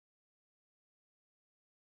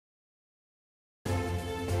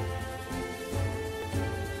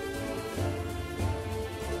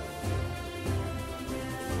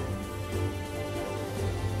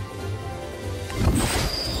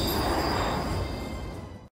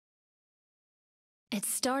It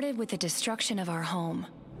started with the destruction of our home.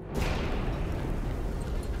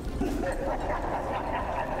 In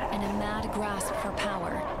a mad grasp for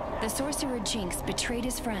power, the sorcerer Jinx betrayed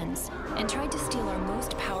his friends and tried to steal our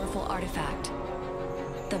most powerful artifact,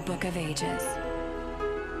 the Book of Ages.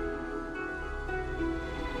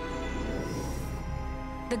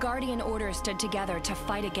 The Guardian Order stood together to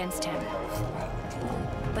fight against him.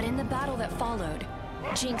 But in the battle that followed,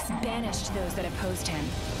 Jinx banished those that opposed him.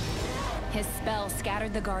 His spell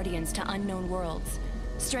scattered the Guardians to unknown worlds,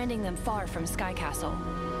 stranding them far from Sky Castle.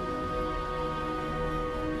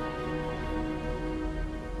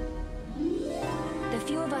 The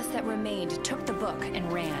few of us that remained took the book and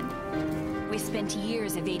ran. We spent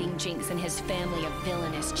years evading Jinx and his family of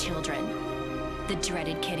villainous children, the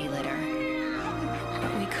dreaded kitty litter.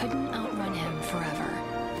 But we couldn't outrun him forever.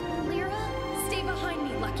 Lyra, stay behind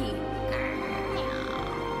me, Lucky.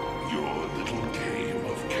 Your little game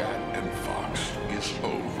of cat and fox is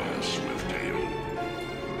over, Swifttail.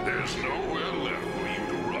 There's nowhere left for you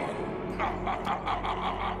to run.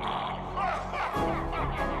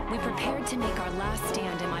 We prepared to make our last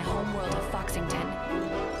stand in my homeworld of Foxington.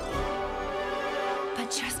 But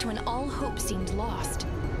just when all hope seemed lost,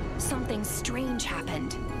 something strange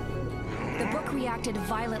happened. The book reacted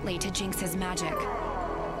violently to Jinx's magic.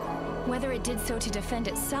 Whether it did so to defend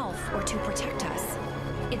itself or to protect us,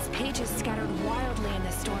 its pages scattered wildly in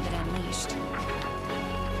the storm it unleashed.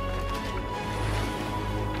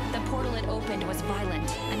 The portal it opened was violent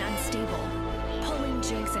and unstable, pulling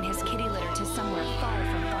Jinx and his kitty litter to somewhere far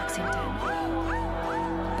from Foxington.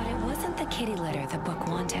 But it wasn't the kitty litter the book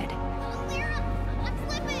wanted. Lyra, I'm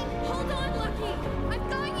slipping! Hold on, Lucky! I've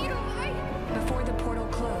got you! Before the portal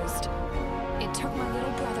closed, it took my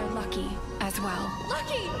little brother Lucky as well.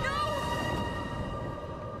 Lucky, no!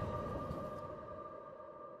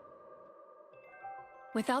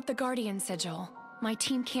 Without the Guardian Sigil, my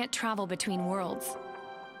team can't travel between worlds.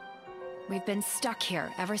 We've been stuck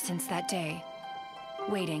here ever since that day,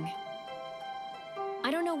 waiting.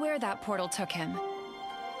 I don't know where that portal took him,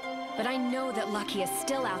 but I know that Lucky is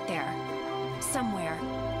still out there, somewhere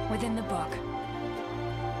within the book.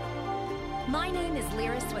 My name is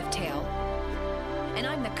Lyra Swifttail, and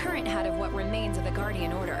I'm the current head of what remains of the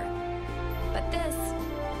Guardian Order. But this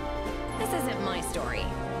isn't my story.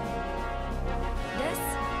 This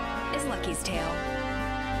is Lucky's tale.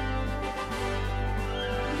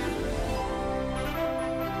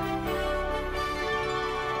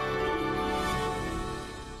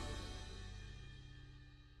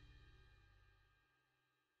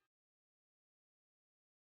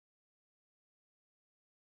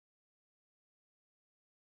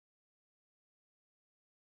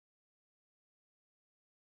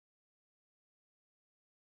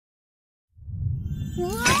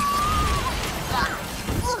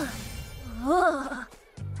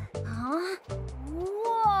 Huh?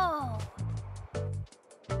 Whoa!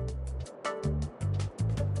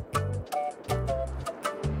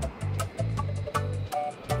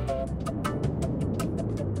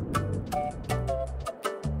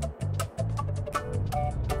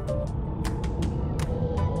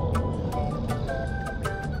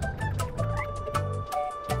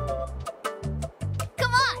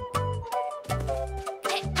 Come on!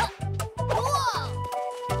 Hey, whoa!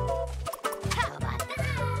 How about that?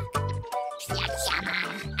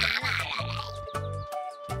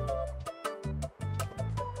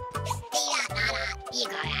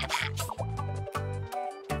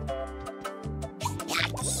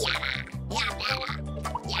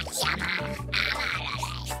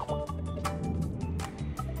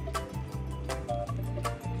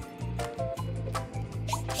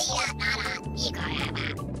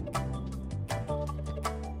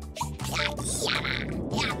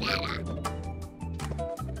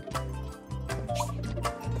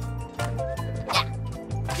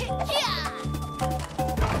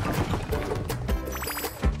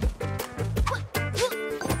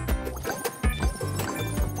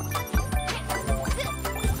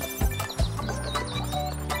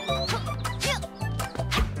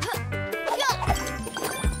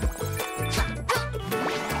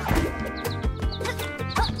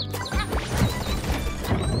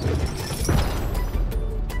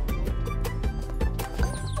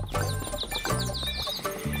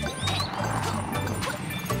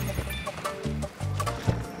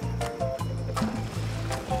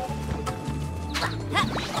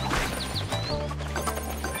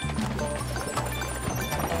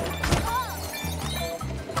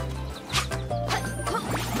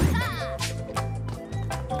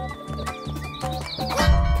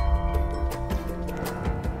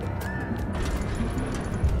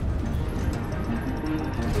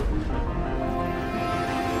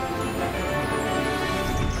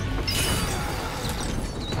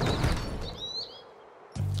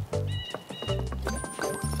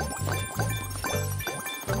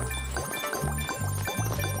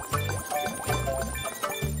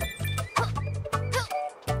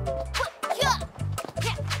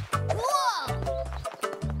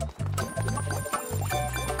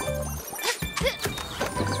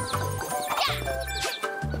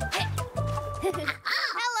 Dim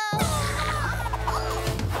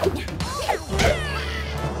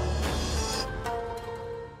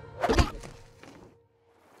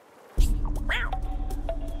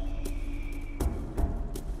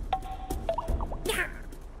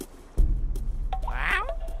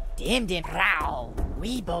dim row,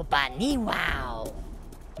 weebo ba ni wow.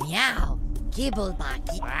 Meow, gibble ba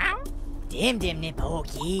gi. Dim dim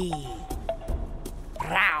nipoki.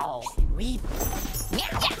 Row, weep.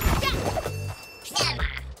 Meow.